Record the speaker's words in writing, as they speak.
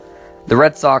The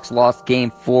Red Sox lost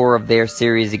Game 4 of their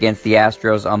series against the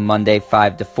Astros on Monday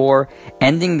 5-4,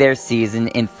 ending their season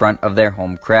in front of their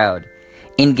home crowd.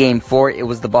 In Game 4, it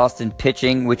was the Boston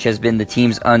pitching, which has been the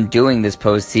team's undoing this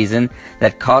postseason,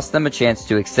 that cost them a chance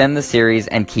to extend the series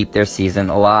and keep their season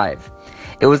alive.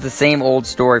 It was the same old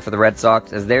story for the Red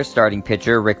Sox as their starting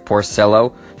pitcher, Rick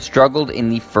Porcello, struggled in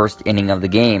the first inning of the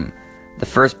game. The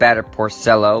first batter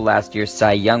Porcello, last year's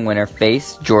Cy Young winner,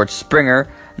 faced, George Springer,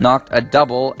 knocked a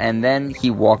double, and then he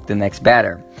walked the next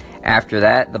batter. After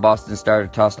that, the Boston starter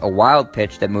tossed a wild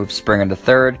pitch that moved Springer to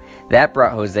third. That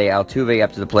brought Jose Altuve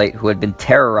up to the plate, who had been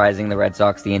terrorizing the Red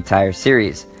Sox the entire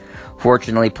series.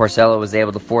 Fortunately, Porcello was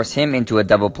able to force him into a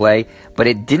double play, but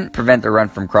it didn't prevent the run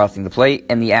from crossing the plate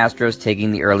and the Astros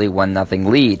taking the early 1-0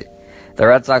 lead. The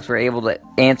Red Sox were able to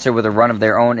answer with a run of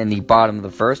their own in the bottom of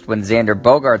the first when Xander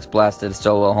Bogaerts blasted a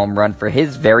solo home run for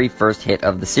his very first hit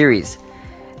of the series.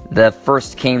 The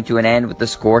first came to an end with the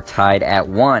score tied at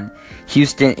 1.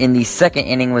 Houston in the second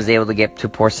inning was able to get to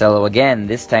Porcello again,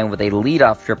 this time with a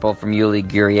leadoff triple from Yuli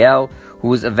Gurriel, who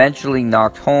was eventually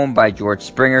knocked home by George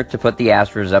Springer to put the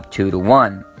Astros up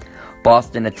 2-1.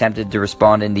 Boston attempted to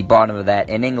respond in the bottom of that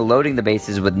inning, loading the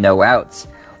bases with no outs.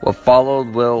 What followed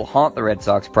will haunt the Red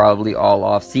Sox probably all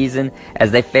off-season, as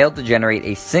they failed to generate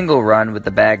a single run with the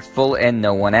bags full and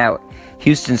no one out.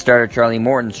 Houston starter Charlie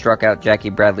Morton struck out Jackie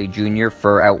Bradley Jr.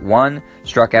 for out 1,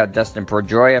 struck out Dustin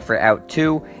Pedroia for out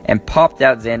 2, and popped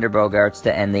out Xander Bogaerts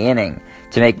to end the inning.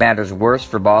 To make matters worse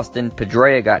for Boston,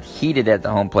 Pedroia got heated at the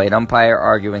home plate umpire,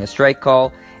 arguing a strike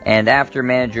call, and after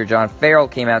manager John Farrell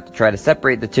came out to try to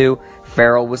separate the two,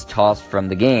 Farrell was tossed from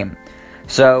the game.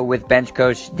 So, with bench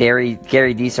coach Gary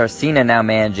DiSarcina now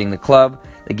managing the club,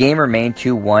 the game remained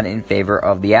 2-1 in favor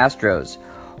of the Astros.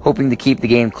 Hoping to keep the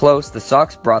game close, the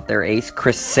Sox brought their ace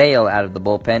Chris Sale out of the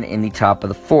bullpen in the top of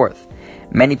the fourth.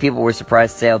 Many people were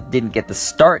surprised Sale didn't get the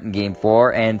start in Game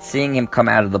 4, and seeing him come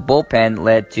out of the bullpen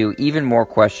led to even more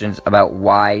questions about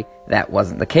why that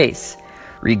wasn't the case.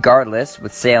 Regardless,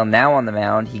 with Sale now on the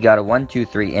mound, he got a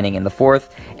 1-2-3 inning in the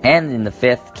fourth, and in the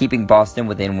fifth, keeping Boston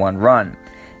within one run.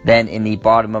 Then, in the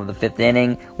bottom of the fifth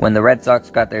inning, when the Red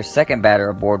Sox got their second batter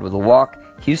aboard with a walk,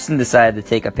 Houston decided to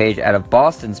take a page out of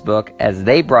Boston's book as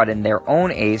they brought in their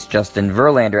own ace, Justin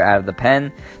Verlander, out of the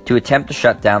pen to attempt to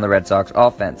shut down the Red Sox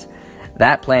offense.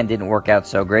 That plan didn't work out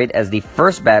so great, as the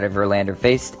first batter Verlander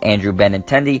faced, Andrew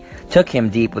Benintendi, took him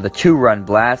deep with a 2-run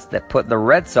blast that put the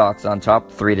Red Sox on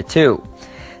top 3-2.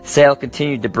 Sale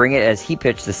continued to bring it as he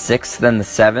pitched the 6th, then the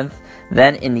 7th.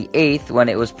 Then in the 8th, when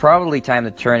it was probably time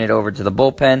to turn it over to the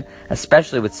bullpen,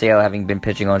 especially with Sale having been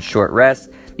pitching on short rest,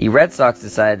 the Red Sox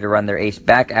decided to run their ace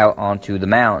back out onto the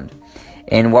mound.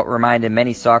 In what reminded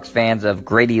many Sox fans of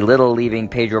Grady Little leaving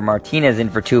Pedro Martinez in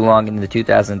for too long in the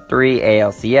 2003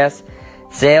 ALCS,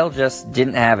 Sale just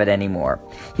didn't have it anymore.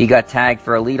 He got tagged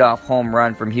for a leadoff home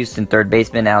run from Houston third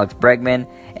baseman Alex Bregman,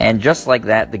 and just like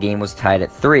that, the game was tied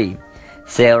at 3.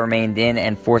 Sale remained in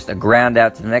and forced a ground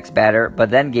out to the next batter, but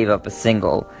then gave up a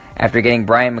single. After getting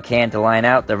Brian McCann to line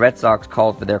out, the Red Sox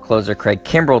called for their closer Craig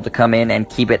Kimbrell to come in and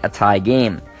keep it a tie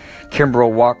game.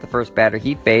 Kimbrell walked the first batter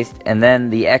he faced, and then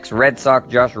the ex-Red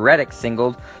Sox Josh Reddick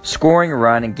singled, scoring a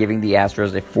run and giving the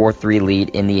Astros a 4-3 lead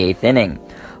in the 8th inning.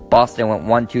 Boston went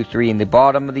 1-2-3 in the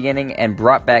bottom of the inning and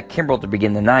brought back Kimbrell to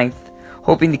begin the 9th.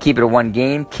 Hoping to keep it a one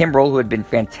game, Kimbrell, who had been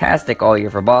fantastic all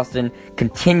year for Boston,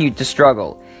 continued to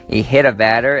struggle. He hit a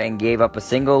batter and gave up a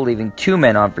single, leaving 2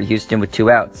 men on for Houston with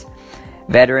 2 outs.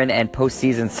 Veteran and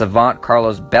postseason savant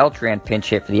Carlos Beltran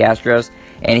pinch hit for the Astros,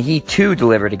 and he too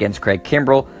delivered against Craig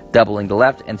Kimbrell, doubling to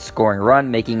left and scoring a run,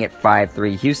 making it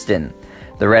 5-3 Houston.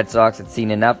 The Red Sox had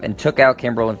seen enough and took out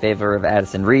Kimbrell in favor of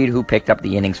Addison Reed, who picked up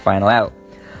the inning's final out.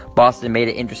 Boston made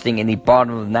it interesting in the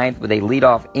bottom of the 9th with a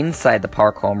leadoff inside the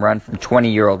park home run from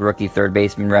 20-year-old rookie third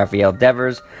baseman Rafael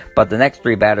Devers, but the next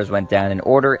 3 batters went down in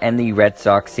order and the Red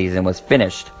Sox season was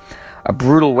finished. A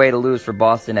brutal way to lose for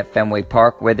Boston at Fenway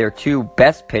Park, where their 2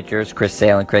 best pitchers, Chris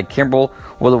Sale and Craig Kimbrell,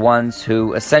 were the ones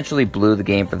who essentially blew the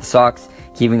game for the Sox,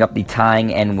 keeping up the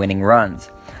tying and winning runs.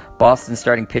 Boston's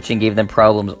starting pitching gave them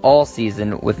problems all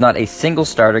season, with not a single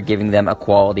starter giving them a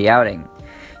quality outing.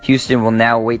 Houston will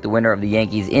now await the winner of the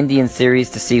Yankees-Indians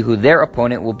series to see who their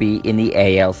opponent will be in the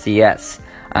ALCS.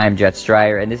 I'm Jet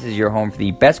Stryer, and this is your home for the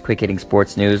best quick-hitting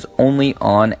sports news only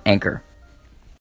on Anchor.